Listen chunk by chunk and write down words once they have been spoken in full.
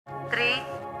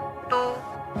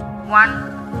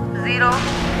1, 0.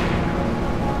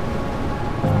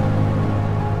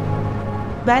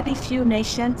 Very few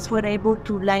nations were able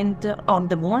to land on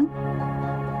the moon.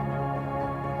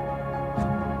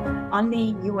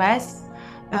 Only US,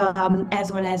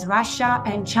 as well as Russia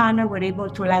and China were able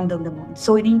to land on the moon.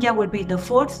 So India will be the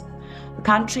fourth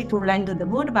country to land on the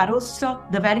moon, but also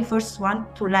the very first one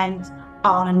to land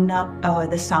on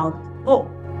the South Pole.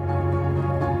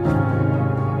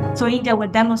 So India will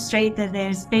demonstrate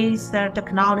their space, their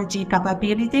technology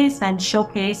capabilities and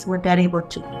showcase what they're able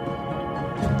to.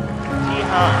 जी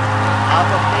हाँ,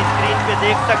 आप अपनी screen पे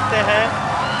देख सकते हैं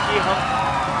कि हम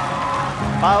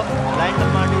lander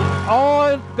module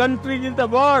all countries in the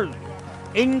world,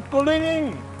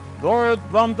 including those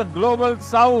from the global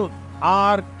south,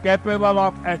 are capable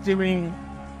of achieving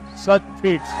such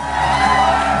feats.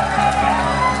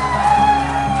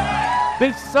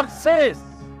 This success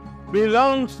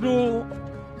belongs to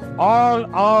all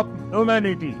of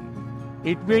humanity.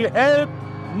 It will help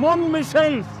moon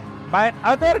missions by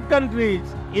other countries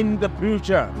in the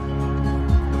future.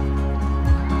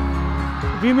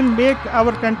 We will make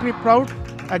our country proud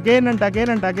again and again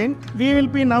and again. We will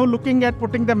be now looking at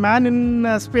putting the man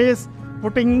in space,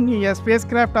 putting a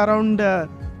spacecraft around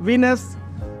Venus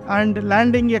and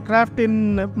landing a craft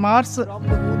in Mars. From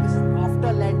the moon, this is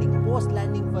after landing,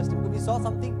 post-landing first. Because we saw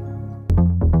something